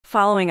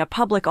Following a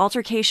public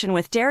altercation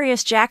with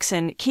Darius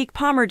Jackson, Keke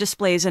Palmer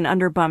displays an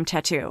underbum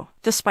tattoo.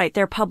 Despite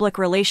their public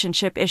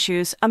relationship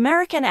issues,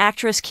 American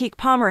actress Keke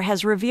Palmer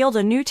has revealed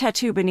a new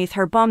tattoo beneath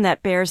her bum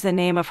that bears the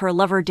name of her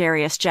lover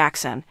Darius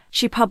Jackson.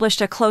 She published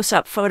a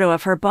close-up photo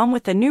of her bum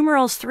with the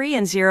numerals 3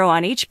 and 0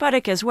 on each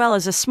buttock, as well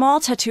as a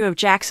small tattoo of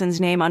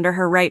Jackson's name under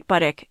her right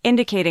buttock,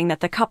 indicating that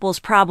the couple's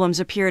problems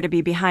appear to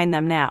be behind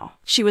them now.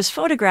 She was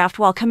photographed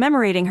while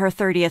commemorating her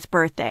 30th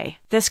birthday.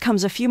 This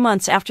comes a few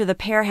months after the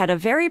pair had a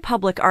very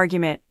public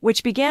argument,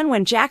 which began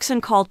when Jackson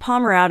called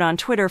Palmer out on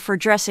Twitter for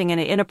dressing in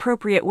an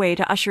inappropriate way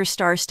to Usher's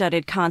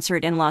star-studded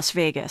concert in Las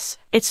Vegas.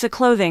 "It's the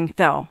clothing,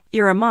 though.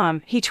 You're a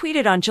mom," he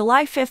tweeted on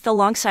July 5th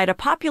alongside a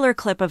popular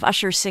clip of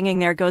Usher singing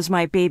 "There Goes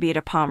My Baby"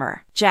 to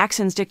Palmer.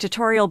 Jackson's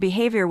dictatorial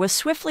behavior was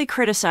swiftly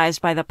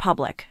criticized by the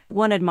public.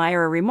 One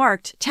admirer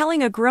remarked,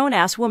 "Telling a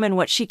grown-ass woman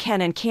what she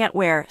can and can't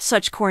wear,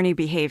 such corny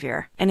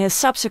behavior." In his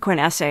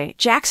subsequent essay,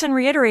 Jackson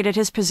reiterated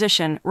his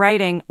position,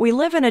 writing, "We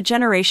live in a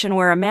generation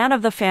where a man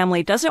of the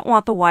family doesn't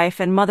want the wife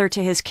and mother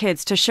to his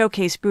kids to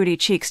showcase booty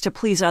cheeks to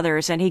please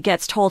others, and he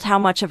gets told how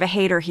much of a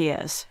hater he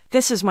is.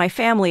 This is my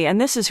family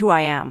and this is who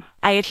I am.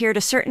 I adhere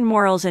to certain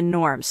morals and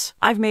norms.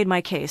 I've made my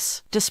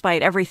case."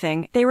 Despite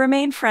everything, they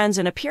remain friends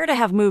and appear to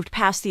have moved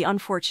past the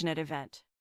unfortunate event.